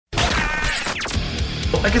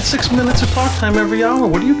I get 6 minutes of talk time every hour.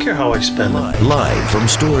 What do you care how I spend it? Live from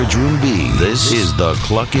Storage Room B, this is the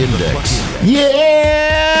Cluck Index.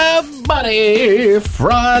 Yeah, buddy!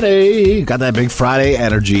 Friday! Got that big Friday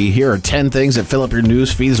energy. Here are 10 things that fill up your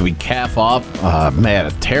news feed as we calf off. Man,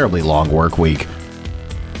 a terribly long work week.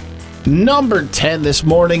 Number 10 this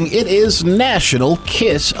morning, it is National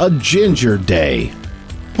Kiss a Ginger Day.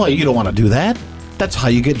 Well, you don't want to do that. That's how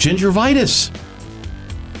you get gingivitis.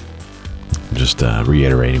 Just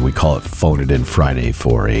reiterating, we call it Phone It In Friday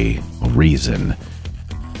for a reason.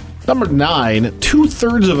 Number 9,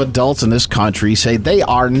 2/3 of adults in this country say they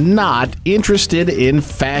are not interested in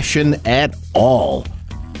fashion at all.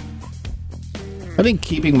 I think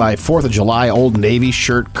keeping my 4th of July Old Navy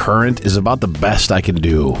shirt current is about the best I can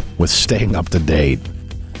do with staying up to date.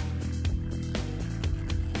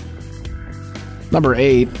 Number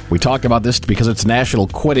 8, we talked about this because it's National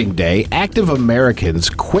Quitting Day. Active Americans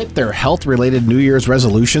quit their health-related New Year's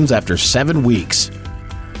resolutions after 7 weeks.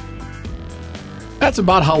 That's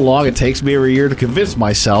about how long it takes me every year to convince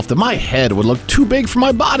myself that my head would look too big for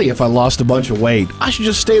my body if I lost a bunch of weight. I should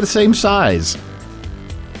just stay the same size.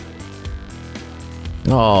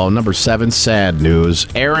 Oh, number 7, sad news.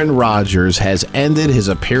 Aaron Rodgers has ended his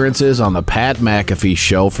appearances on the Pat McAfee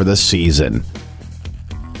Show for the season.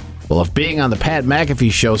 Well, if being on the Pat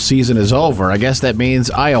McAfee Show season is over, I guess that means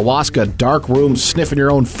ayahuasca dark room sniffing your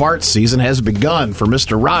own fart season has begun for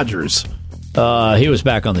Mr. Rogers. He was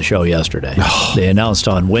back on the show yesterday. They announced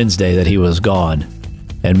on Wednesday that he was gone.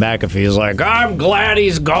 And McAfee is like, I'm glad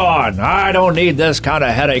he's gone. I don't need this kind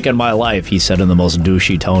of headache in my life, he said in the most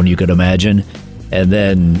douchey tone you could imagine. And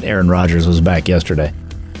then Aaron Rodgers was back yesterday.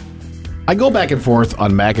 I go back and forth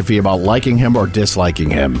on McAfee about liking him or disliking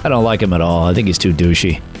him. I don't like him at all. I think he's too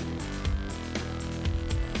douchey.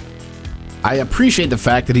 I appreciate the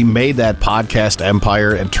fact that he made that podcast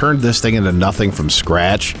empire and turned this thing into nothing from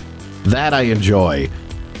scratch. That I enjoy.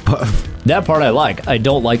 That part I like. I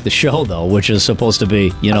don't like the show, though, which is supposed to be,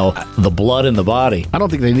 the blood in the body. I don't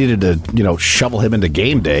think they needed to, shovel him into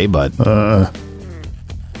game day, but...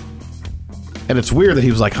 And it's weird that he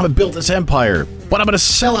was like, I'm going to build this empire, but I'm going to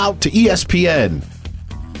sell out to ESPN.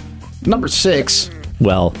 Number 6.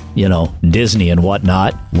 Well, Disney and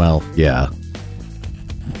whatnot. Well, yeah.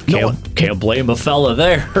 Can't blame a fella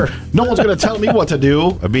there. No one's going to tell me what to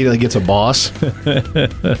do. Immediately gets a boss.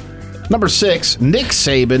 Number 6, Nick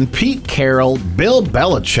Saban, Pete Carroll, Bill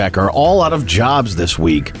Belichick are all out of jobs this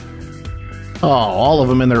week. Oh, all of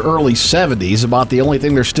them in their early 70s. About the only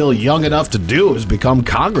thing they're still young enough to do is become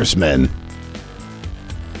congressmen.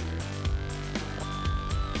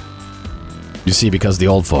 You see, because the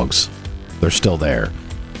old folks, they're still there.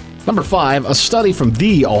 Number 5, a study from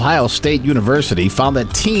The Ohio State University found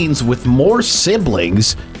that teens with more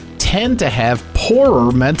siblings tend to have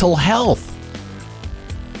poorer mental health.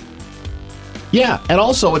 Yeah, and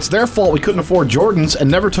also it's their fault we couldn't afford Jordans and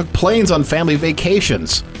never took planes on family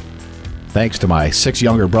vacations. Thanks to my 6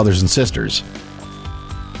 younger brothers and sisters.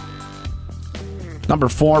 Number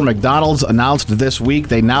 4, McDonald's announced this week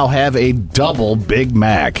they now have a double Big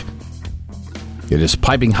Mac. It is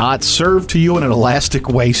piping hot, served to you in an elastic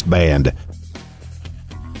waistband.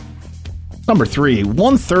 Number 3,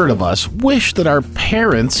 1/3 of us wish that our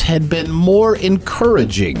parents had been more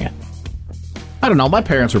encouraging. I don't know, my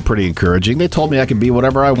parents were pretty encouraging. They told me I could be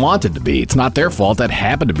whatever I wanted to be. It's not their fault that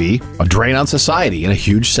happened to be a drain on society and a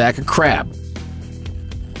huge sack of crap.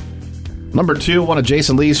 Number 2, one of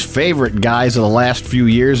Jason Lee's favorite guys of the last few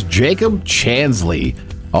years, Jacob Chansley.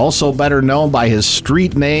 Also better known by his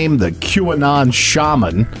street name, the QAnon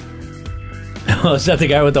Shaman. Oh, is that the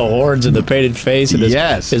guy with the horns and the painted face? And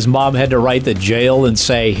yes. His mom had to write the jail and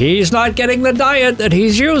say, he's not getting the diet that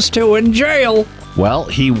he's used to in jail. Well,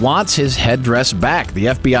 he wants his headdress back. The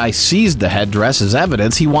FBI seized the headdress as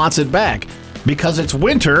evidence. He wants it back because it's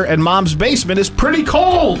winter and Mom's basement is pretty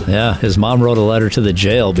cold. Yeah, his mom wrote a letter to the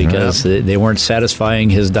jail because they weren't satisfying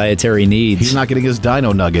his dietary needs. He's not getting his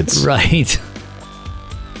dino nuggets. Right.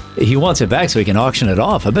 He wants it back so he can auction it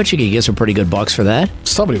off. I bet you can get some pretty good bucks for that.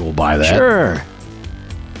 Somebody will buy that. Sure.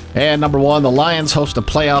 And number 1, the Lions host a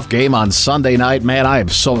playoff game on Sunday night. Man, I am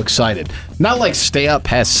so excited. Not like stay up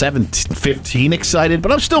past 7:15 excited,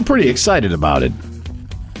 but I'm still pretty excited about it.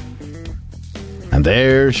 And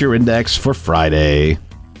there's your index for Friday.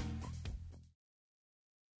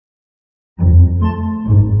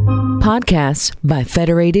 Podcasts by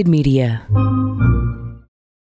Federated Media.